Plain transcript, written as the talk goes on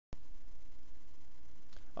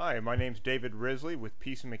Hi, my name's David Risley with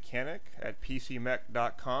PC Mechanic at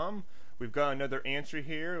PCMech.com. We've got another answer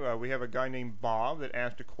here. We have a guy named Bob that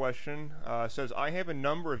asked a question. Says, I have a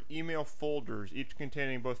number of email folders, each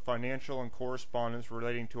containing both financial and correspondence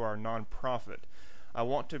relating to our nonprofit. I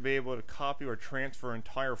want to be able to copy or transfer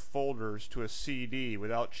entire folders to a CD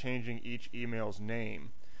without changing each email's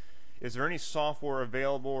name. Is there any software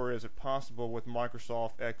available, or is it possible with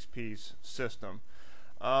Microsoft XP's system?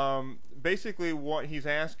 Basically what he's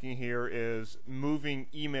asking here is moving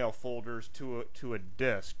email folders to a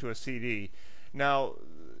disk, to a CD. Now,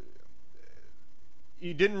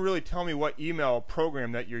 you didn't really tell me what email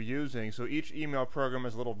program that you're using, so each email program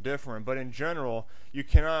is a little different, but in general, you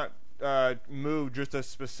cannot move just a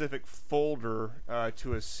specific folder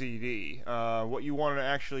to a CD. What you want to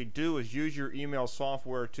actually do is use your email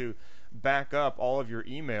software to back up all of your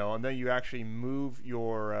email, and then you actually move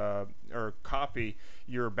your or copy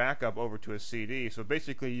your backup over to a CD. So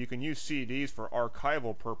basically you can use CDs for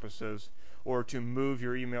archival purposes or to move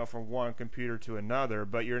your email from one computer to another,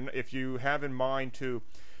 but if you have in mind to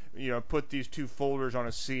put these two folders on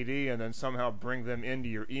a CD and then somehow bring them into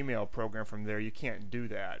your email program from there, you can't do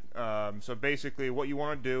that. So basically what you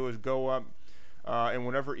want to do is go up and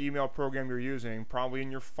whatever email program you're using, probably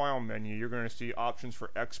in your file menu, you're going to see options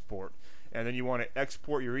for export, and then you want to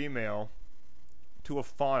export your email to a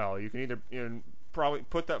file. You can either probably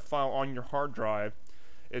put that file on your hard drive.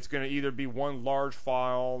 It's going to either be one large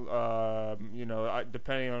file,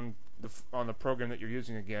 depending on the program that you're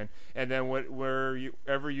using again, and then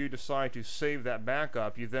wherever you decide to save that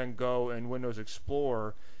backup, you then go in Windows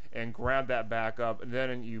Explorer and grab that backup, and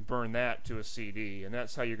then you burn that to a CD, and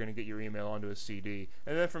that's how you're going to get your email onto a CD.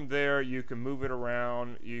 And then from there, you can move it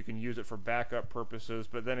around, you can use it for backup purposes,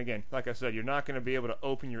 but then again, like I said, you're not going to be able to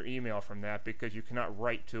open your email from that because you cannot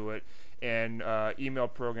write to it, and email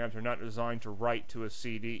programs are not designed to write to a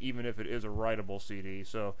CD, even if it is a writable CD.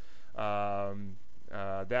 So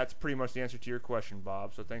that's pretty much the answer to your question,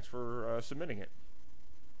 Bob, so thanks for submitting it.